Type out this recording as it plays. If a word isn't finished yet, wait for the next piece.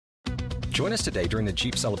Join us today during the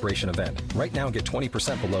Jeep Celebration event. Right now, get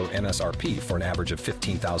 20% below MSRP for an average of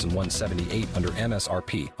 $15,178 under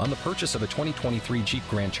MSRP on the purchase of a 2023 Jeep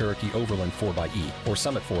Grand Cherokee Overland 4xE or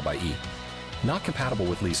Summit 4xE. Not compatible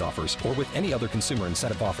with lease offers or with any other consumer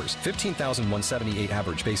incentive offers. $15,178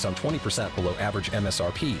 average based on 20% below average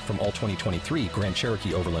MSRP from all 2023 Grand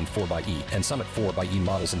Cherokee Overland 4xE and Summit 4xE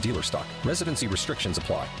models in dealer stock. Residency restrictions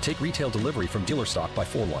apply. Take retail delivery from dealer stock by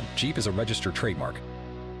 4/1. Jeep is a registered trademark.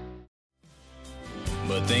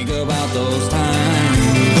 But think about those times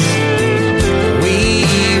we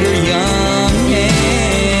were young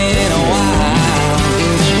and wild,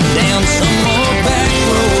 down some more back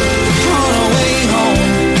road on our way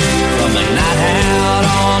home from a night out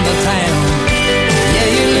on the town. Yeah,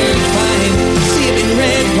 you look fine, sipping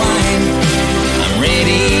red wine. I'm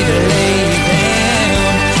ready to lay you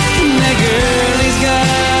down. That girl has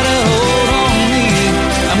got a hold on me.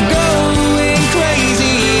 I'm going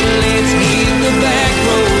crazy. Let's hit the back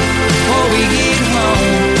road before we get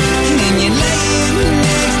home. Can you lay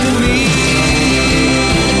next to me?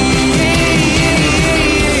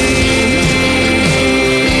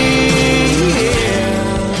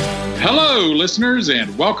 Hello, listeners,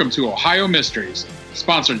 and welcome to Ohio Mysteries,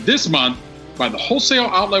 sponsored this month by the Wholesale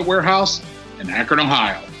Outlet Warehouse in Akron,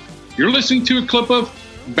 Ohio. You're listening to a clip of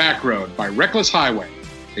Back Road by Reckless Highway,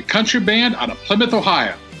 a country band out of Plymouth,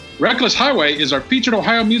 Ohio. Reckless Highway is our featured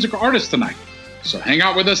Ohio musical artist tonight. So hang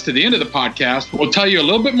out with us to the end of the podcast. We'll tell you a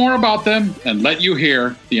little bit more about them and let you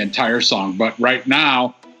hear the entire song. But right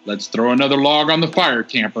now, let's throw another log on the fire,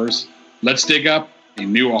 campers. Let's dig up a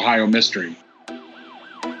new Ohio mystery.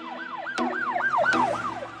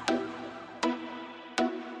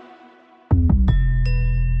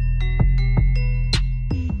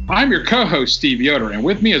 I'm your co-host, Steve Yoder, and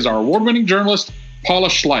with me is our award-winning journalist, Paula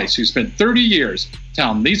Schleiss, who spent 30 years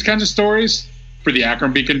telling these kinds of stories for the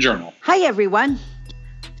Akron Beacon Journal. Hi, everyone.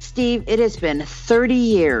 Steve, it has been 30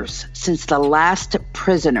 years since the last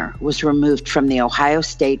prisoner was removed from the Ohio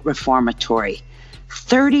State Reformatory.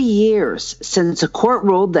 30 years since a court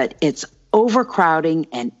ruled that its overcrowding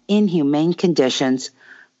and inhumane conditions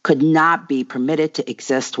could not be permitted to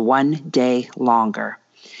exist one day longer.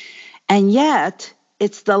 And yet,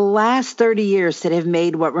 it's the last 30 years that have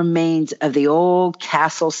made what remains of the old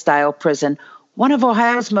castle-style prison one of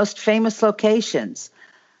Ohio's most famous locations.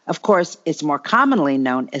 Of course, it's more commonly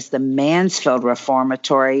known as the Mansfield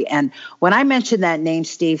Reformatory. And when I mention that name,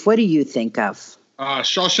 Steve, what do you think of?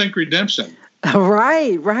 Shawshank Redemption.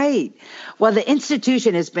 Right. Well, the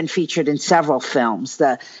institution has been featured in several films.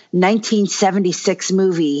 The 1976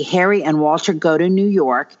 movie Harry and Walter Go to New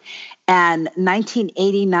York and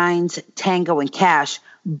 1989's Tango and Cash,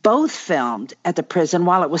 both filmed at the prison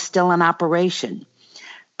while it was still in operation.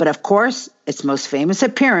 But of course, its most famous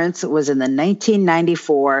appearance was in the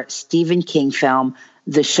 1994 Stephen King film,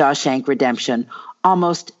 The Shawshank Redemption,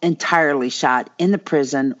 almost entirely shot in the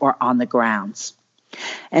prison or on the grounds.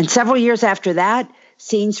 And several years after that,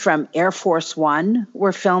 scenes from Air Force One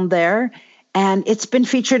were filmed there, and it's been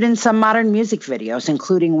featured in some modern music videos,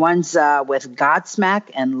 including ones with Godsmack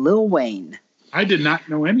and Lil Wayne. I did not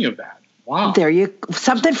know any of that. Wow.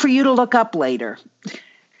 Something for you to look up later.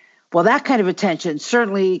 Well, that kind of attention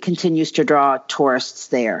certainly continues to draw tourists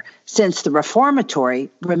there, since the reformatory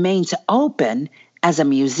remains open as a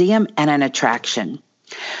museum and an attraction.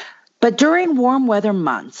 But during warm weather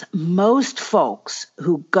months, most folks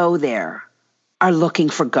who go there are looking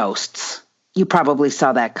for ghosts. You probably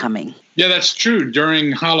saw that coming. Yeah, that's true.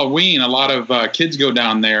 During Halloween, a lot of kids go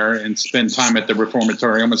down there and spend time at the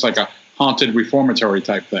reformatory, almost like a haunted reformatory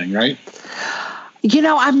type thing, right? You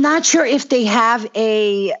know, I'm not sure if they have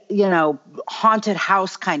a, haunted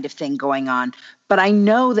house kind of thing going on, but I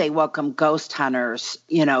know they welcome ghost hunters,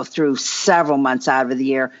 through several months out of the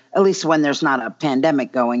year, at least when there's not a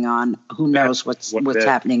pandemic going on. Who knows what's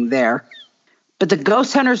happening there. But the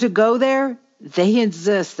ghost hunters who go there, they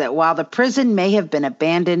insist that while the prison may have been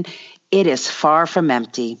abandoned, it is far from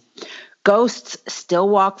empty. Ghosts still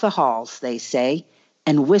walk the halls, they say,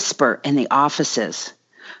 and whisper in the offices.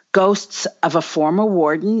 Ghosts of a former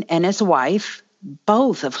warden and his wife,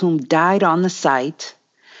 both of whom died on the site.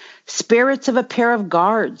 Spirits of a pair of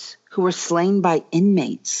guards who were slain by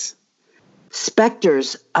inmates.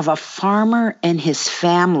 Specters of a farmer and his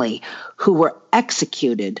family who were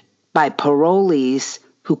executed by parolees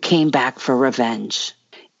who came back for revenge.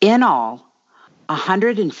 In all,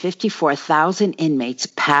 154,000 inmates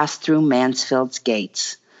passed through Mansfield's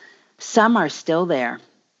gates. Some are still there.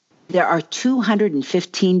 There are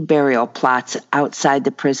 215 burial plots outside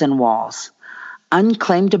the prison walls.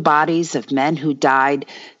 Unclaimed bodies of men who died,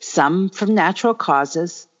 some from natural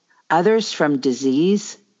causes, others from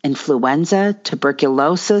disease influenza,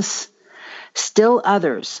 tuberculosis, still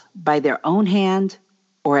others by their own hand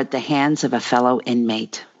or at the hands of a fellow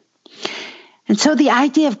inmate. And so the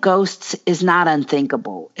idea of ghosts is not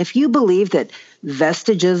unthinkable. If you believe that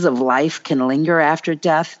vestiges of life can linger after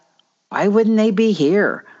death, why wouldn't they be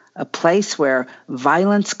here, a place where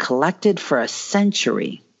violence collected for a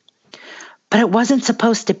century? But it wasn't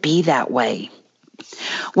supposed to be that way.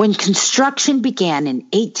 When construction began in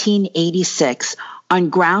 1886 on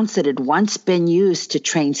grounds that had once been used to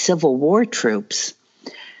train Civil War troops,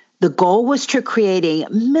 the goal was to create a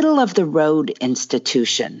middle-of-the-road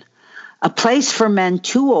institution, a place for men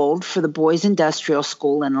too old for the Boys Industrial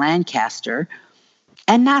School in Lancaster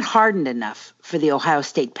and not hardened enough for the Ohio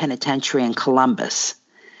State Penitentiary in Columbus.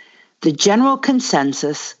 The general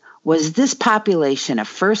consensus was this population of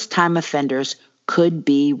first-time offenders could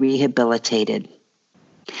be rehabilitated.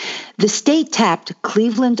 The state tapped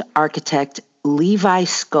Cleveland architect Levi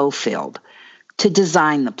Schofield to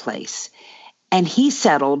design the place, and he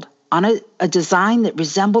settled on a design that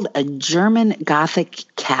resembled a German Gothic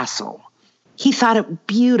castle. He thought it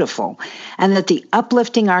beautiful and that the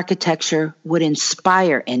uplifting architecture would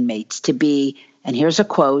inspire inmates to be, and here's a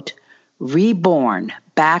quote, reborn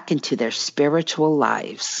back into their spiritual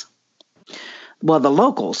lives. Well, the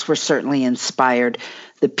locals were certainly inspired.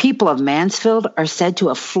 The people of Mansfield are said to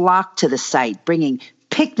have flocked to the site, bringing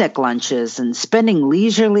picnic lunches and spending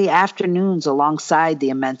leisurely afternoons alongside the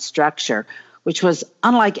immense structure, which was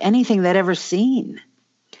unlike anything they'd ever seen.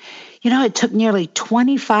 You know, it took nearly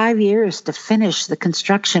 25 years to finish the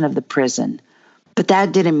construction of the prison, but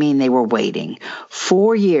that didn't mean they were waiting.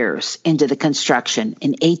 4 years into the construction,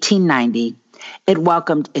 in 1890, it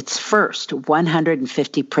welcomed its first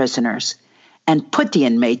 150 prisoners and put the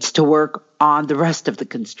inmates to work on the rest of the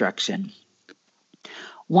construction.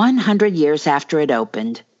 100 years after it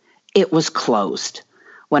opened, it was closed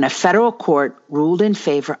when a federal court ruled in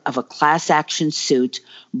favor of a class action suit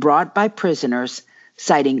brought by prisoners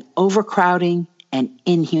citing overcrowding and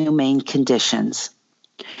inhumane conditions.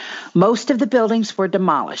 Most of the buildings were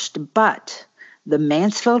demolished, but the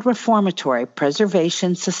Mansfield Reformatory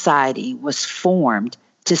Preservation Society was formed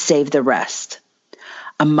to save the rest.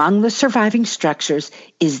 Among the surviving structures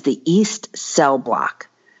is the East Cell Block,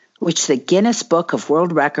 which the Guinness Book of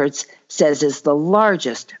World Records says is the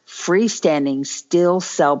largest freestanding steel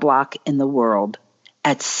cell block in the world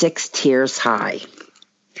at 6 tiers high.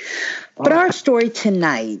 But our story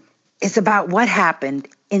tonight is about what happened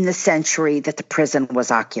in the century that the prison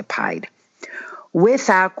was occupied.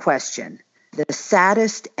 Without question, the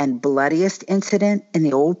saddest and bloodiest incident in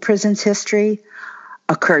the old prison's history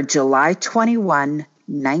occurred July 21,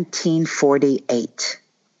 1948.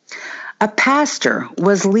 A pastor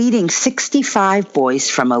was leading 65 boys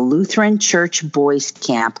from a Lutheran church boys'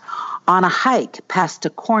 camp on a hike past a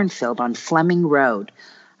cornfield on Fleming Road,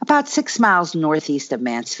 about 6 miles northeast of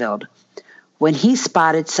Mansfield, when he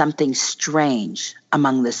spotted something strange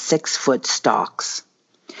among the 6-foot stalks.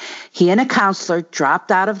 He and a counselor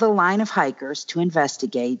dropped out of the line of hikers to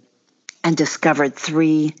investigate and discovered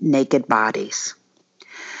 3 naked bodies.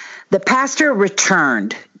 The pastor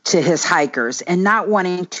returned to his hikers and, not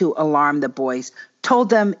wanting to alarm the boys, told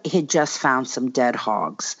them he had just found some dead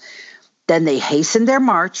hogs. Then they hastened their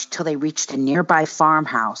march till they reached a nearby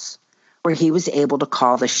farmhouse where he was able to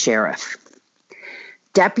call the sheriff.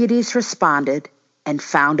 Deputies responded and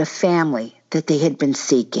found a family that they had been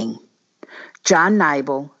seeking. John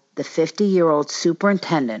Nibel, the 50-year-old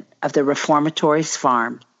superintendent of the reformatory's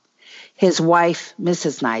farm, his wife,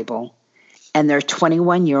 Mrs. Nibel, and their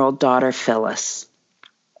 21-year-old daughter, Phyllis.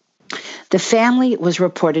 The family was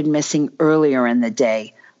reported missing earlier in the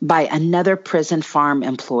day by another prison farm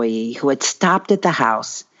employee who had stopped at the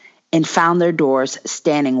house and found their doors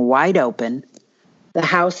standing wide open, the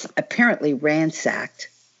house apparently ransacked,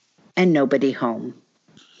 and nobody home.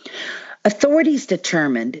 Authorities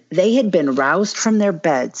determined they had been roused from their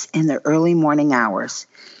beds in the early morning hours,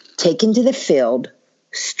 taken to the field,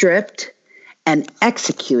 stripped, and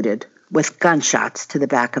executed with gunshots to the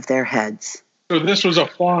back of their heads. So this was a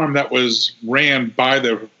farm that was ran by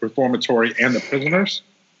the reformatory and the prisoners?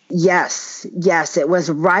 Yes. It was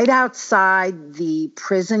right outside the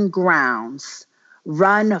prison grounds,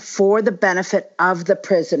 run for the benefit of the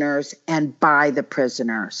prisoners and by the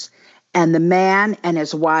prisoners. And the man and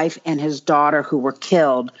his wife and his daughter who were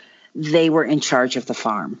killed, they were in charge of the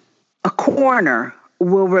farm. A coroner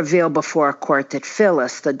will reveal before a court that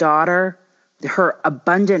Phyllis, the daughter, her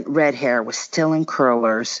abundant red hair was still in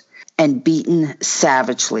curlers and beaten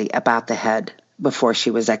savagely about the head before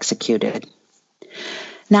she was executed.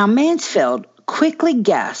 Now, Mansfield quickly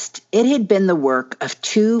guessed it had been the work of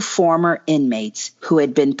two former inmates who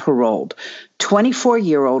had been paroled,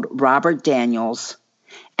 24-year-old Robert Daniels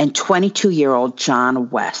and 22-year-old John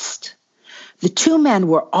West. The two men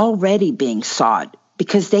were already being sought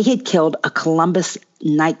because they had killed a Columbus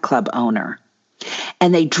nightclub owner,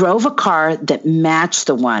 and they drove a car that matched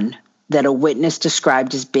the one that a witness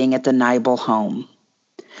described as being at the Nibel home.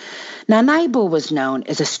 Now, Nibel was known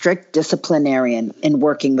as a strict disciplinarian in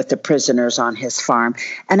working with the prisoners on his farm,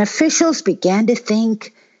 and officials began to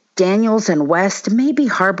think Daniels and West maybe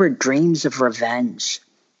harbored dreams of revenge.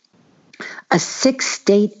 A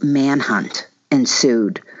 6-state manhunt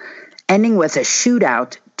ensued, ending with a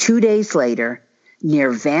shootout 2 days later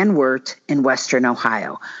near Van Wert in western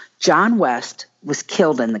Ohio. John West was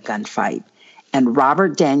killed in the gunfight, and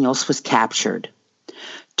Robert Daniels was captured.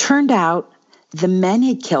 Turned out the men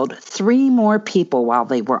had killed 3 more people while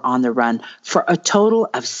they were on the run, for a total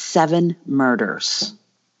of 7 murders.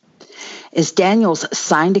 As Daniels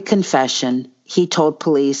signed a confession, he told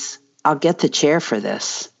police, "I'll get the chair for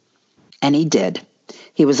this." And he did.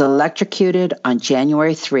 He was electrocuted on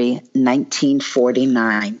January 3,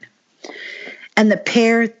 1949. And the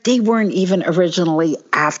pair, they weren't even originally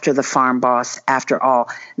after the farm boss after all.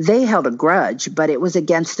 They held a grudge, but it was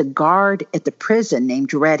against a guard at the prison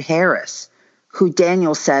named Red Harris, who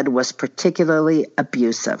Daniel said was particularly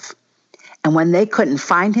abusive. And when they couldn't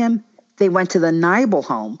find him, they went to the Nibel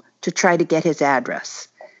home to try to get his address.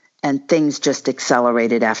 And things just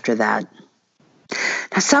accelerated after that.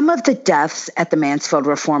 Now, some of the deaths at the Mansfield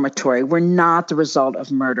Reformatory were not the result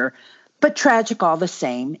of murder, but tragic all the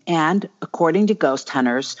same, and, according to ghost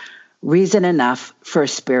hunters, reason enough for a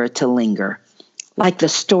spirit to linger, like the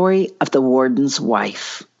story of the warden's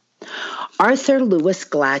wife. Arthur Lewis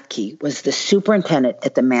Gladkey was the superintendent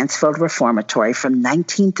at the Mansfield Reformatory from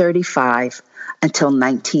 1935 until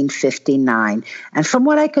 1959, and from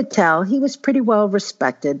what I could tell, he was pretty well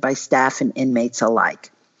respected by staff and inmates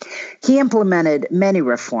alike. He implemented many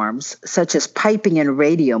reforms, such as piping in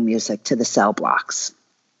radio music to the cell blocks.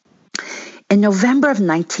 In November of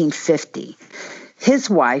 1950, his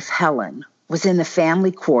wife, Helen, was in the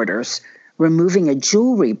family quarters removing a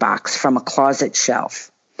jewelry box from a closet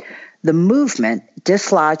shelf. The movement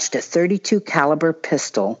dislodged a .32 caliber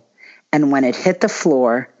pistol, and when it hit the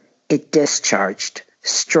floor, it discharged,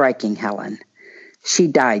 striking Helen. She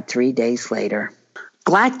died 3 days later.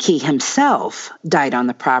 Gladkey himself died on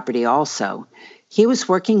the property also. He was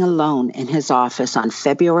working alone in his office on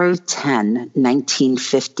February 10,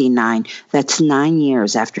 1959. That's 9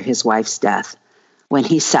 years after his wife's death, when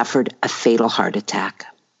he suffered a fatal heart attack.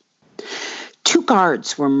 2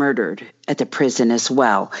 guards were murdered at the prison as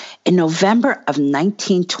well. In November of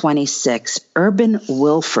 1926, Urban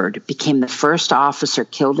Wilford became the first officer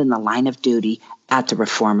killed in the line of duty at the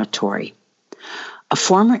reformatory. A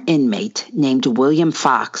former inmate named William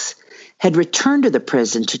Fox had returned to the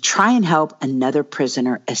prison to try and help another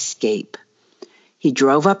prisoner escape. He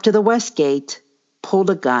drove up to the west gate, pulled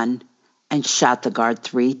a gun, and shot the guard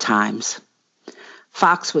 3 times.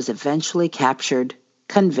 Fox was eventually captured,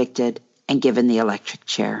 convicted, and given the electric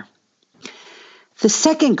chair. The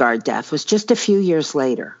second guard death was just a few years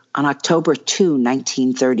later, on October 2,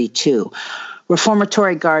 1932.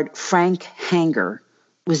 Reformatory guard Frank Hanger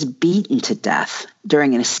was beaten to death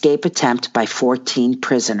during an escape attempt by 14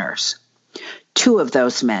 prisoners. 2 of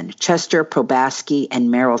those men, Chester Probaski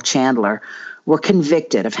and Merrill Chandler, were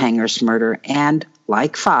convicted of Hanger's murder and,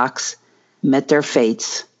 like Fox, met their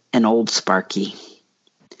fates in Old Sparky.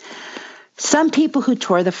 Some people who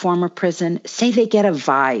tour the former prison say they get a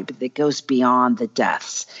vibe that goes beyond the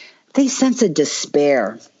deaths. They sense a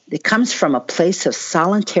despair that comes from a place of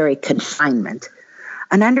solitary confinement,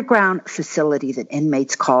 an underground facility that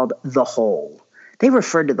inmates called the Hole. They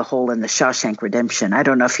referred to the Hole in the Shawshank Redemption. I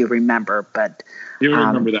don't know if you remember, but you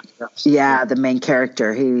remember that. Yeah, the main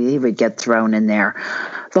character, he would get thrown in there.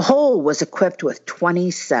 The Hole was equipped with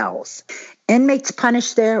 20 cells. Inmates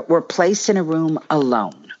punished there were placed in a room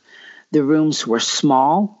alone. The rooms were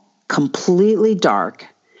small, completely dark,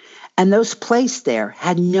 and those placed there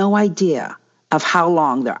had no idea of how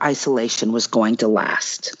long their isolation was going to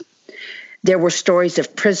last. There were stories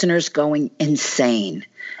of prisoners going insane.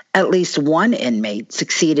 At least one inmate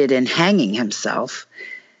succeeded in hanging himself,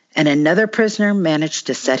 and another prisoner managed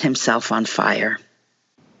to set himself on fire.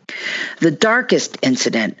 The darkest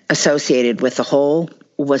incident associated with the Hole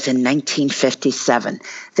was in 1957.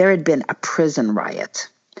 There had been a prison riot,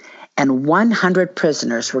 and 100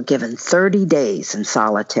 prisoners were given 30 days in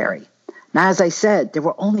solitary. Now, as I said, there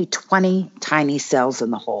were only 20 tiny cells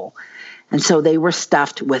in the Hole, and so they were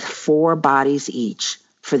stuffed with 4 bodies each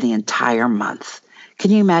for the entire month. Can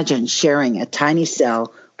you imagine sharing a tiny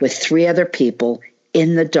cell with 3 other people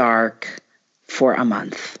in the dark for a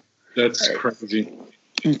month? That's crazy.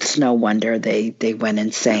 It's no wonder they went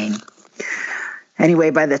insane. Anyway,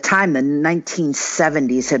 by the time the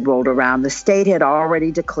 1970s had rolled around, the state had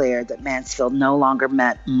already declared that Mansfield no longer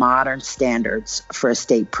met modern standards for a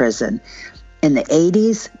state prison. In the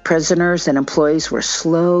 80s, prisoners and employees were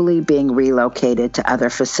slowly being relocated to other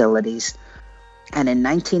facilities. And in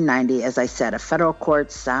 1990, as I said, a federal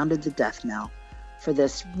court sounded the death knell for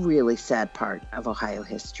this really sad part of Ohio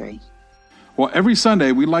history. Well, every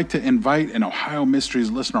Sunday, we like to invite an Ohio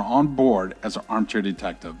Mysteries listener on board as our armchair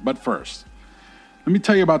detective. But first, let me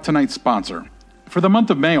tell you about tonight's sponsor. For the month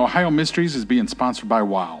of May, Ohio Mysteries is being sponsored by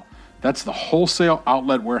WOW. That's the wholesale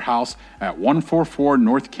outlet warehouse at 144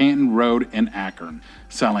 North Canton Road in Akron,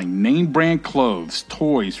 selling name brand clothes,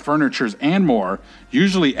 toys, furnitures, and more,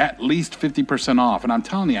 usually at least 50% off. And I'm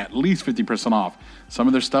telling you, at least 50% off. Some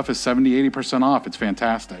of their stuff is 70, 80% off. It's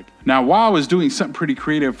fantastic. Now, WOW is doing something pretty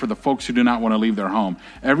creative for the folks who do not want to leave their home.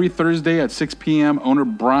 Every Thursday at 6 p.m., owner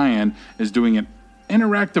Brian is doing an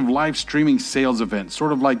interactive live streaming sales event,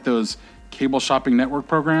 sort of like those cable shopping network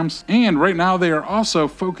programs. And right now they are also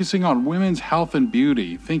focusing on women's health and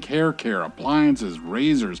beauty. Think hair care, appliances,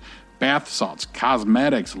 razors, bath salts,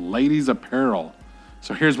 cosmetics, ladies apparel.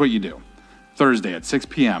 So here's what you do. Thursday at 6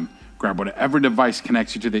 p.m., grab whatever device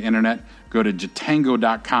connects you to the internet. Go to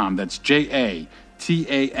jatango.com. That's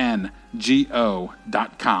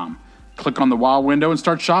JATANGO.com. Click on the WOW window and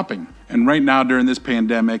start shopping. And right now, during this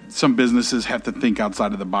pandemic, some businesses have to think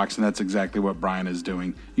outside of the box, and that's exactly what Brian is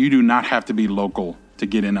doing. You do not have to be local to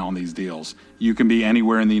get in on these deals. You can be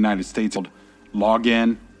anywhere in the United States. Log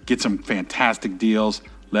in, get some fantastic deals.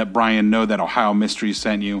 Let Brian know that Ohio Mysteries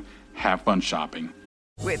sent you. Have fun shopping.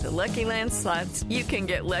 With the Lucky Land Slots, you can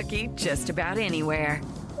get lucky just about anywhere.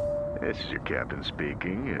 This is your captain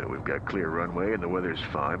speaking. We've got clear runway and the weather's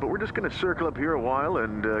fine, but we're just going to circle up here a while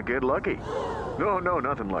and get lucky. No,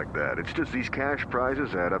 nothing like that. It's just these cash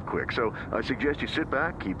prizes add up quick. So I suggest you sit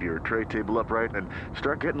back, keep your tray table upright, and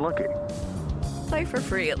start getting lucky. Play for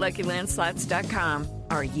free at LuckyLandSlots.com.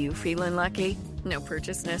 Are you feeling lucky? No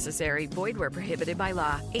purchase necessary. Void where prohibited by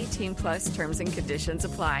law. 18 plus terms and conditions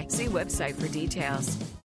apply. See website for details.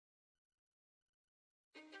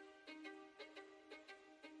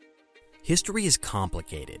 History is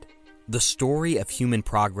complicated. The story of human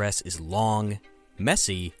progress is long,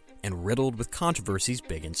 messy, and riddled with controversies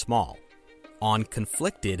big and small. On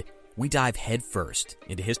Conflicted, we dive headfirst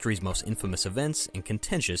into history's most infamous events and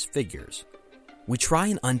contentious figures. We try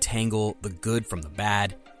and untangle the good from the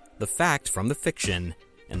bad, the fact from the fiction,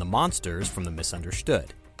 and the monsters from the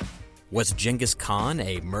misunderstood. Was Genghis Khan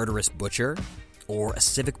a murderous butcher or a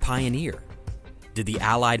civic pioneer? Did the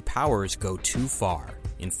Allied powers go too far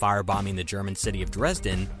in firebombing the German city of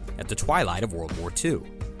Dresden at the twilight of World War II?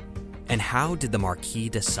 And how did the Marquis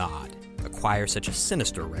de Sade acquire such a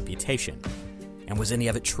sinister reputation? And was any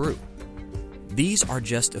of it true? These are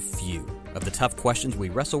just a few of the tough questions we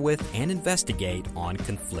wrestle with and investigate on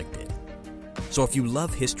Conflicted. So if you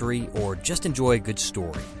love history or just enjoy a good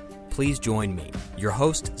story, please join me, your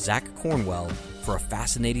host, Zach Cornwell, for a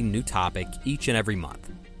fascinating new topic each and every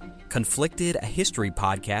month. Conflicted, a history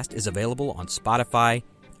podcast, is available on Spotify,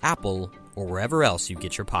 Apple, or wherever else you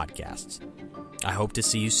get your podcasts. I hope to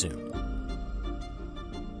see you soon.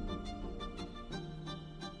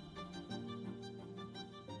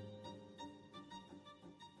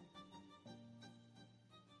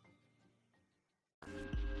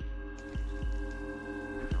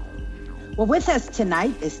 Well, with us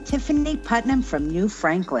tonight is Tiffany Putnam from New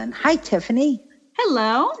Franklin. Hi, Tiffany.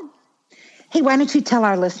 Hello. Hey, why don't you tell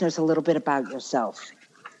our listeners a little bit about yourself?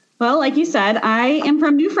 Well, like you said, I am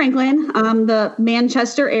from New Franklin, the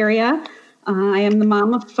Manchester area. I am the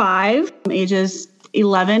mom of 5, ages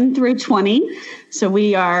 11 through 20. So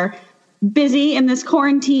we are busy in this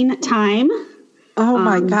quarantine time. Oh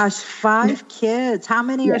my gosh, 5 kids. How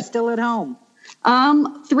many are still at home?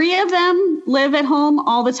 3 of them live at home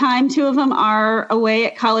all the time. 2 of them are away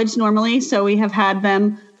at college normally. So we have had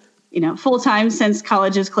them, full time since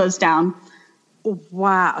college is closed down.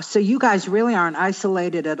 Wow. So you guys really aren't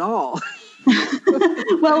isolated at all.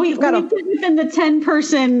 Well, we've been within the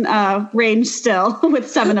 10-person range still with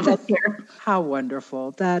 7 of us here. How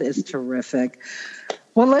wonderful. That is terrific.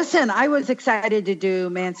 Well, listen, I was excited to do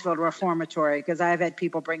Mansfield Reformatory because I've had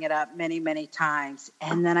people bring it up many, many times.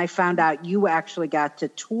 And then I found out you actually got to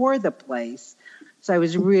tour the place. So I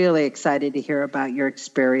was really excited to hear about your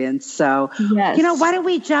experience. So, yes. Why don't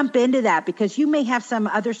we jump into that? Because you may have some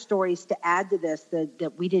other stories to add to this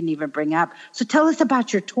that we didn't even bring up. So tell us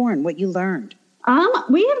about your tour and what you learned.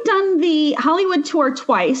 We have done the Hollywood tour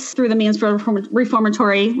twice through the Mansfield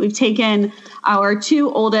Reformatory. We've taken our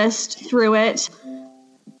 2 oldest through it.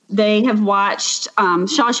 They have watched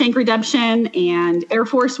Shawshank Redemption and Air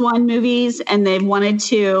Force One movies, and they've wanted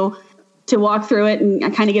to walk through it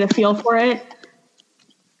and kind of get a feel for it.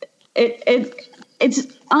 It's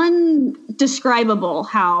undescribable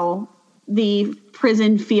how the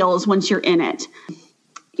prison feels once you're in it.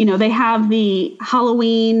 You know, they have the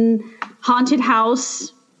Halloween haunted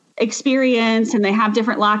house experience, and they have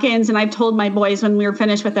different lock-ins. And I've told my boys when we were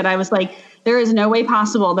finished with it, I was like, there is no way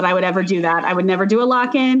possible that I would ever do that. I would never do a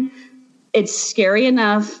lock-in. It's scary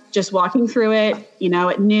enough just walking through it, you know,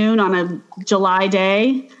 at noon on a July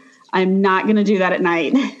day. I'm not going to do that at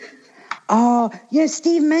night. Oh, yeah.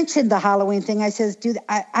 Steve mentioned the Halloween thing. I says, dude,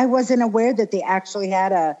 I wasn't aware that they actually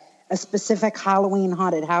had a specific Halloween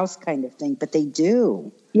haunted house kind of thing, but they do.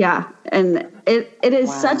 Yeah. And it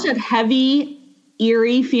is such a heavy,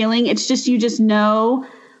 eerie feeling. It's just, you just know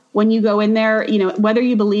when you go in there, you know, whether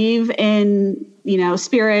you believe in, you know,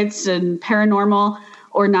 spirits and paranormal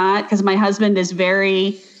or not, because my husband is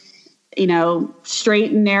very, you know,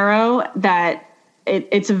 straight and narrow, that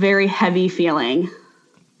it's a very heavy feeling.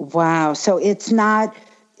 Wow. So it's not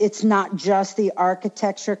just the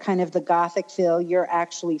architecture, kind of the Gothic feel. You're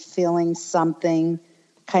actually feeling something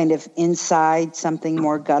kind of inside, something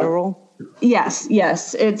more guttural. Yes.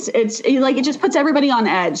 It's like, it just puts everybody on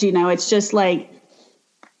edge. You know, it's just like,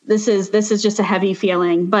 this is just a heavy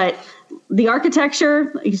feeling, but the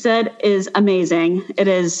architecture, like you said, is amazing. It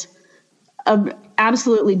is an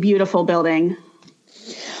absolutely beautiful building.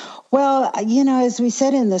 Well, you know, as we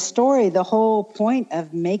said in the story, the whole point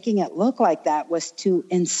of making it look like that was to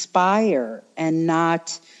inspire and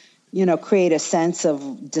not, you know, create a sense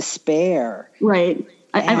of despair. Right.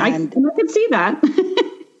 I could see that.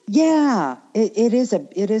 Yeah, it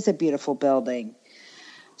is a beautiful building.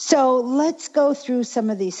 So let's go through some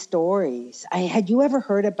of these stories. Had you ever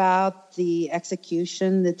heard about the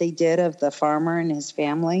execution that they did of the farmer and his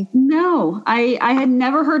family? No, I had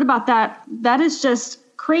never heard about that. That is just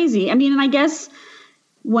crazy. I mean, and I guess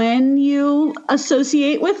when you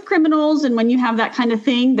associate with criminals and when you have that kind of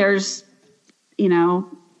thing, there's, you know,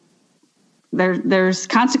 there's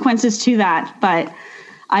consequences to that. But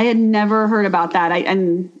I had never heard about that.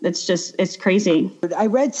 And it's crazy. I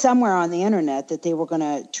read somewhere on the internet that they were going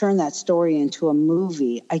to turn that story into a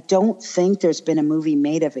movie. I don't think there's been a movie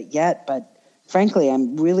made of it yet, but frankly,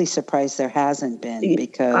 I'm really surprised there hasn't been,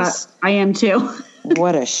 because I am too.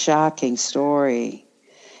 What a shocking story.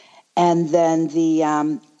 And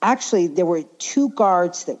then actually there were 2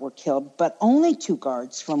 guards that were killed, but only 2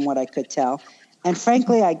 guards from what I could tell. And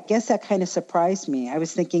frankly, I guess that kind of surprised me. I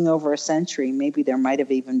was thinking over a century, maybe there might have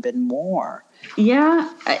even been more.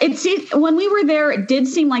 Yeah. When we were there, it did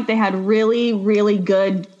seem like they had really, really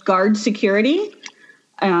good guard security.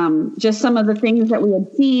 Just some of the things that we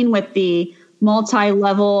had seen with the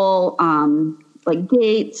multi-level like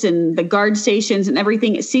gates and the guard stations and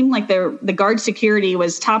everything, it seemed like the guard security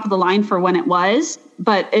was top of the line for when it was,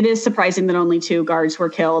 but it is surprising that only 2 guards were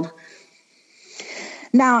killed.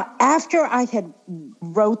 Now, after I had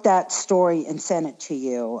wrote that story and sent it to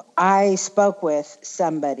you, I spoke with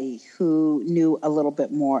somebody who knew a little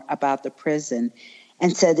bit more about the prison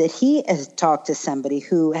and said that he had talked to somebody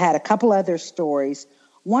who had a couple other stories.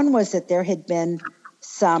 One was that there had been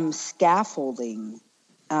some scaffolding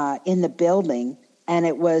in the building, and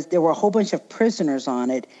there were a whole bunch of prisoners on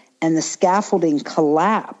it, and the scaffolding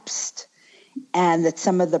collapsed, and that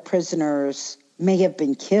some of the prisoners may have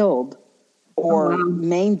been killed or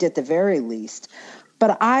maimed at the very least.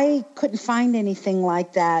 But I couldn't find anything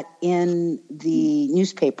like that in the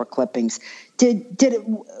newspaper clippings. Did it?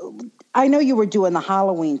 I know you were doing the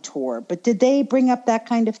Halloween tour, but did they bring up that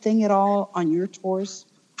kind of thing at all on your tours?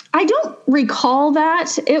 I don't recall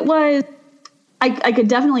that. It was, I could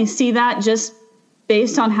definitely see that just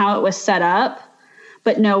based on how it was set up.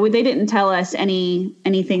 But no, they didn't tell us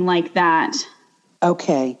anything like that.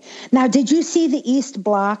 Okay. Now, did you see the East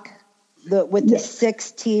Block with the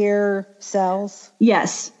 6-tier cells?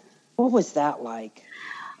 Yes. What was that like?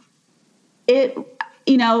 You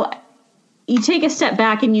take a step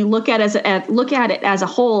back and you look at it as a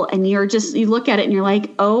whole, and you look at it and you're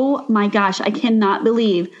like, oh my gosh, I cannot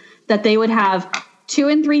believe that they would have 2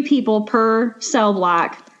 and 3 people per cell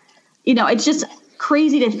block. It's just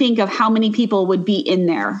crazy to think of how many people would be in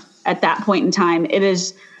there at that point in time. It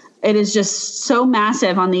is just so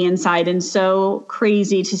massive on the inside and so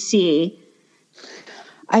crazy to see.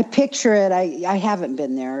 I picture it. I haven't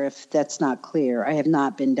been there, if that's not clear. I have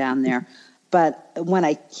not been down there. But when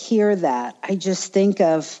I hear that, I just think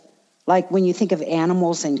of like when you think of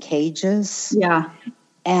animals in cages. Yeah.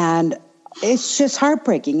 And it's just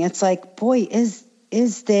heartbreaking. It's like, boy,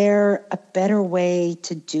 is there a better way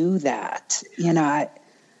to do that? You know,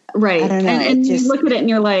 right. I don't know. And you look at it and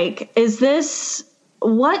you're like, is this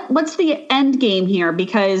what's the end game here?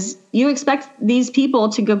 Because you expect these people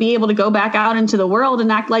to be able to go back out into the world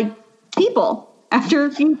and act like people after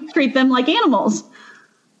you treat them like animals.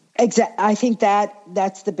 Exactly. I think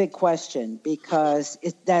that's the big question, because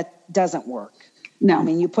that doesn't work. No. I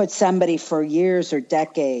mean, you put somebody for years or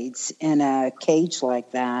decades in a cage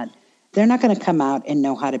like that, they're not going to come out and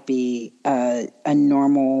know how to be a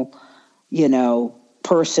normal,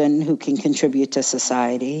 person who can contribute to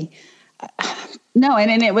society. No,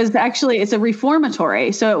 and it was actually, it's a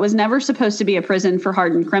reformatory. So it was never supposed to be a prison for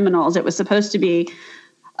hardened criminals. It was supposed to be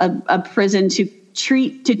a prison to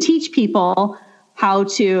teach people how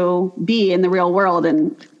to be in the real world.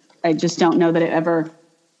 And I just don't know that it ever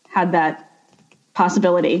had that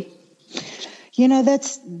possibility.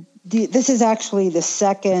 This is actually the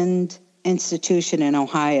second institution in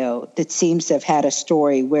Ohio that seems to have had a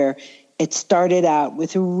story where it started out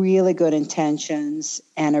with really good intentions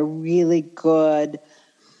and a really good,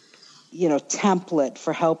 template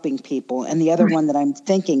for helping people. And the other one that I'm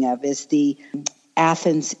thinking of is the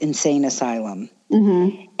Athens Insane Asylum.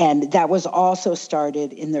 Mm-hmm. And that was also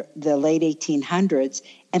started in the late 1800s.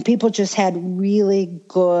 And people just had really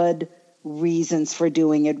good reasons for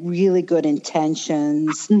doing it, really good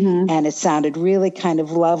intentions. Mm-hmm. And it sounded really kind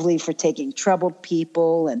of lovely for taking troubled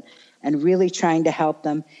people and really trying to help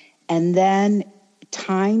them. And then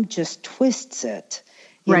time just twists it.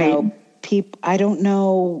 People, I don't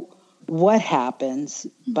know what happens,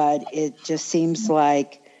 but it just seems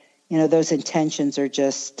like, those intentions are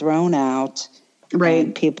just thrown out. Right.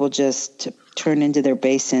 And people just turn into their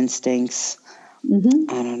base instincts. Mm-hmm.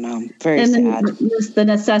 I don't know. Very sad. The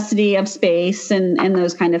necessity of space and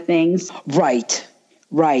those kind of things. Right.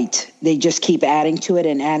 They just keep adding to it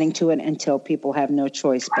until people have no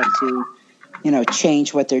choice but to,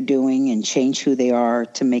 change what they're doing and change who they are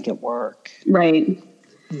to make it work. Right.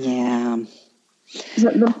 Yeah.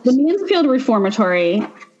 So the Mansfield Reformatory,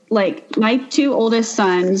 like my two oldest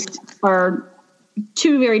sons are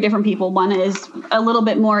two very different people. One is a little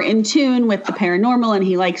bit more in tune with the paranormal and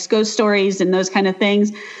he likes ghost stories and those kind of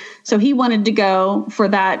things. So he wanted to go for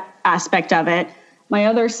that aspect of it. My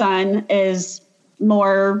other son is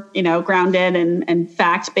more, grounded and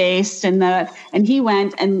fact-based and he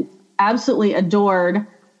went and absolutely adored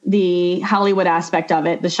the Hollywood aspect of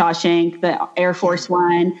it, the Shawshank, the Air Force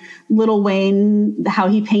One, Little Wayne, how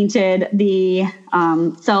he painted the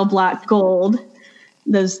cell block gold.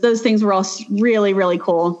 Those things were all really, really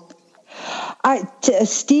cool.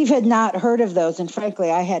 Steve had not heard of those, and frankly,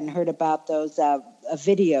 I hadn't heard about those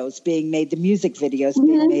videos being made, the music videos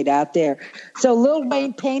being made out there. So Lil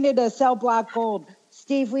Wayne painted a cell block gold.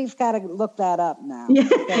 Steve, we've got to look that up now.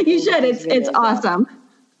 Yeah, you should. It's awesome.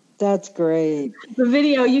 That's great. The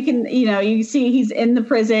video, you can, you see he's in the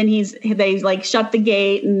prison. They like shut the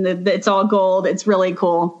gate and it's all gold. It's really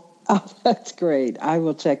cool. Oh, that's great. I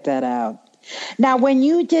will check that out. Now, when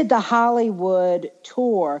you did the Hollywood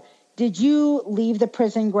tour, did you leave the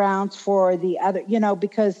prison grounds for the other,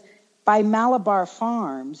 because by Malabar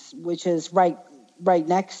Farms, which is right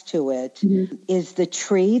next to it, is the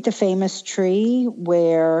tree, the famous tree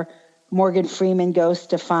where Morgan Freeman goes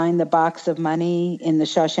to find the box of money in the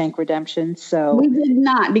Shawshank Redemption. So we did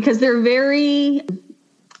not, because they're very,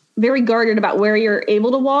 very guarded about where you're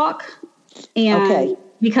able to walk. And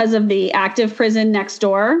because of the active prison next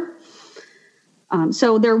door.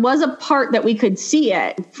 So there was a part that we could see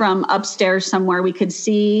it from upstairs somewhere. We could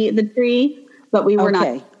see the tree, but we were not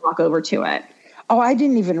able to walk over to it. Oh, I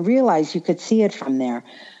didn't even realize you could see it from there.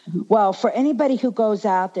 Well, for anybody who goes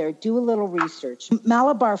out there, do a little research.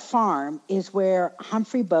 Malabar Farm is where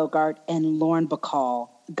Humphrey Bogart and Lauren Bacall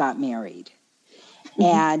got married. Mm-hmm.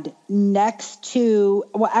 And next to,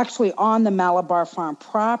 actually on the Malabar Farm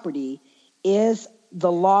property is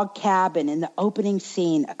the log cabin in the opening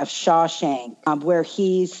scene of Shawshank, where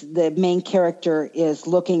the main character is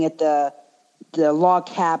looking at the log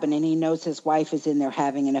cabin and he knows his wife is in there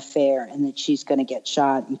having an affair and that she's going to get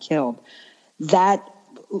shot and killed. That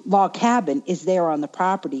log cabin is there on the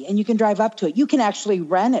property and you can drive up to it. You can actually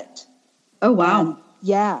rent it. Oh, wow.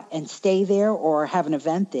 And stay there or have an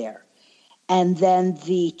event there. And then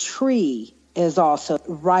the tree is also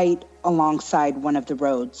right alongside one of the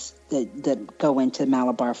roads that go into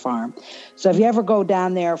Malabar Farm. So if you ever go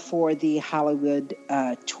down there for the Hollywood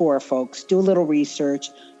tour, folks, do a little research,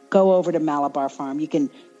 go over to Malabar Farm. You can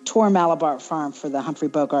tour Malabar Farm for the Humphrey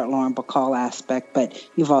Bogart, Lauren Bacall aspect, but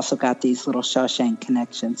you've also got these little Shawshank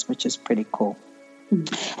connections, which is pretty cool.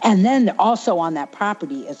 Mm-hmm. And then also on that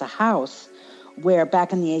property is a house where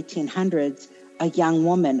back in the 1800s, a young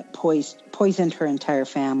woman poisoned her entire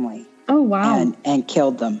family. Oh, wow. And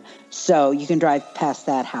killed them. So you can drive past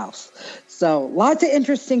that house. So lots of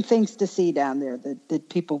interesting things to see down there that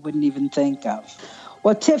people wouldn't even think of.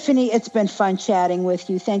 Well, Tiffany, it's been fun chatting with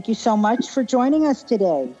you. Thank you so much for joining us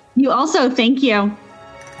today. You also, thank you.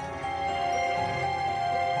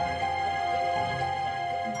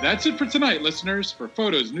 That's it for tonight, listeners. For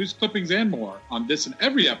photos, news clippings, and more on this and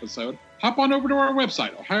every episode, hop on over to our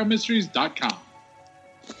website, ohiomysteries.com.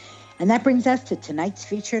 And that brings us to tonight's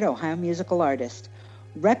featured Ohio musical artist.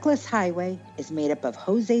 Reckless Highway is made up of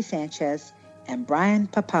Jose Sanchez and Brian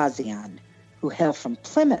Papazian, who hail from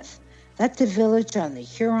Plymouth. That's a village on the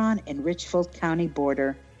Huron and Richfield County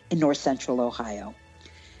border in north central Ohio.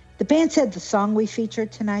 The band said the song we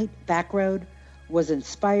featured tonight, Back Road, was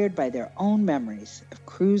inspired by their own memories of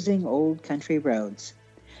cruising old country roads.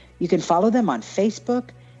 You can follow them on Facebook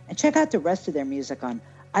and check out the rest of their music on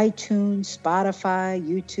iTunes, Spotify,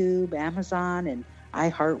 YouTube, Amazon, and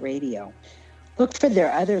iHeartRadio. Look for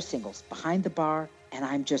their other singles, Behind the Bar and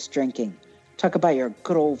I'm Just Drinking. Talk about your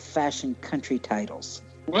good old-fashioned country titles.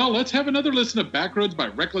 Well, let's have another listen to Backroads by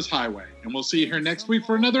Reckless Highway, and we'll see you here next week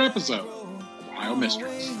for another episode of Ohio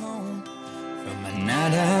Mysteries. From a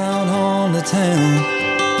night out on the town,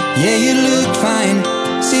 yeah, you looked fine,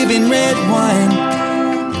 sipping red wine,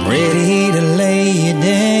 ready to lay you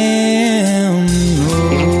down.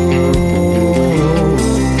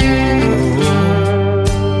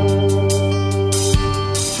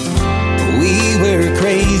 We were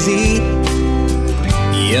crazy,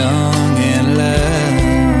 young and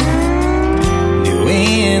loved,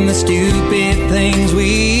 doing the stupid things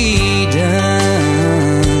we done.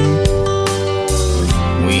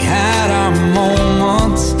 We had our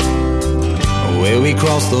moments where we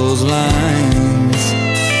crossed those lines.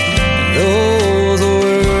 Those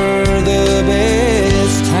were the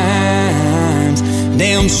best times.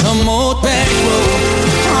 Down some old back road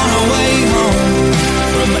on our way home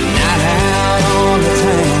from a night out on the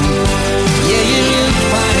town. Yeah, you look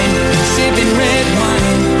fine, sipping red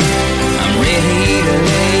wine. I'm ready to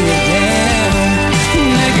lay you down.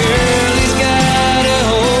 That girl has got a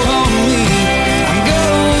hold on me. I'm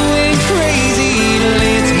going crazy.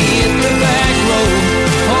 Let's hit the back road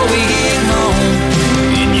before we get home.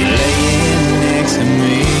 And you're laying next to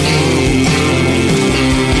me.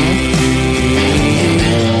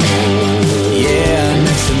 Yeah,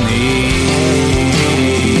 next to me.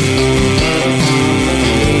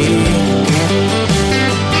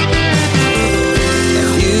 A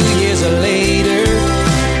few years later,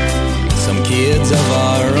 some kids of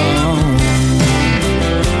our own,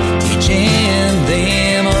 teaching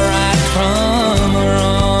them right from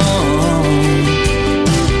wrong.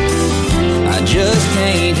 I just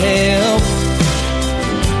can't help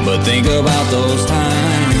but think about those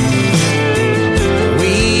times.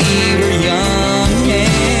 We were young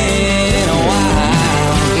and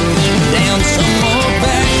wild, down some old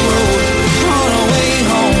back road on our way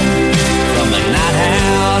home from a night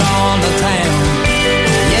out on the town.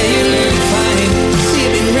 Yeah, you look fine,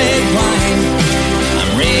 sipping red wine.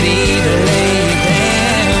 I'm ready to lay you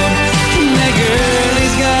down. That girl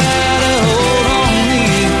has got a hold on me.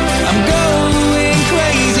 I'm going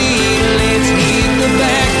crazy. Let's hit the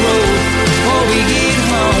back road before we get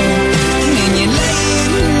home. And you're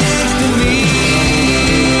laying next to me.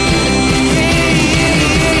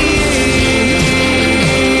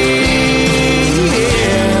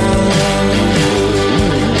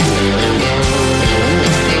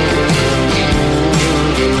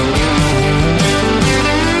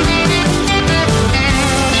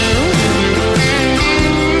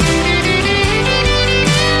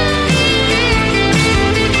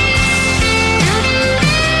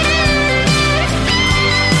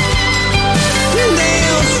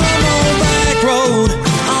 Down some old back road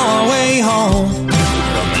on our way home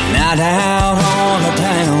from a night out on the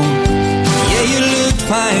town. Yeah, you looked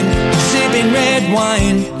fine, sipping red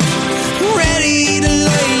wine, ready to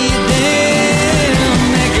lay you down.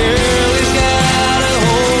 That girl has got a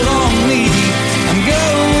hold on me. I'm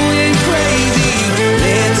going crazy.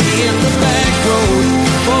 Let's hit the back road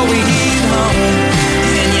before we get home.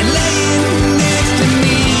 And you're laying next to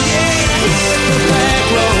me. Yeah, hit the back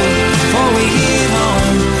road before we get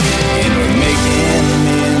home. And we're making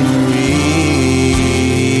memories.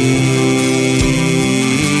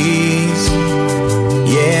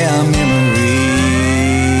 Yeah,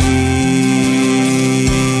 memories.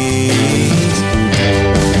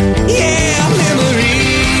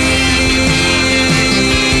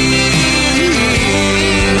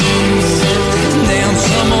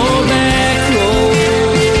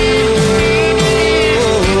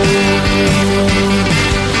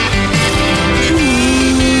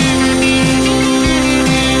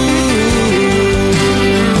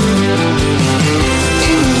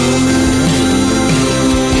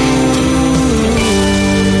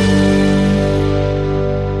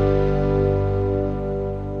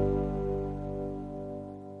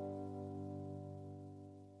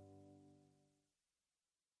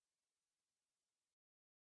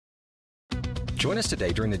 Join us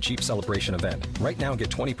today during the Jeep Celebration event. Right now, get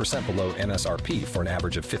 20% below MSRP for an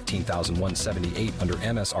average of $15,178 under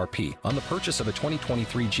MSRP on the purchase of a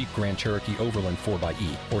 2023 Jeep Grand Cherokee Overland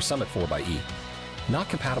 4xE or Summit 4xE. Not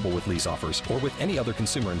compatible with lease offers or with any other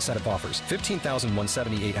consumer incentive offers.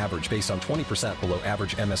 $15,178 average based on 20% below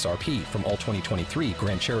average MSRP from all 2023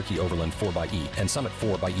 Grand Cherokee Overland 4xE and Summit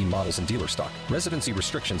 4xE models in dealer stock. Residency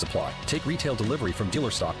restrictions apply. Take retail delivery from dealer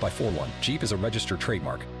stock by 4/1. Jeep is a registered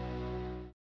trademark.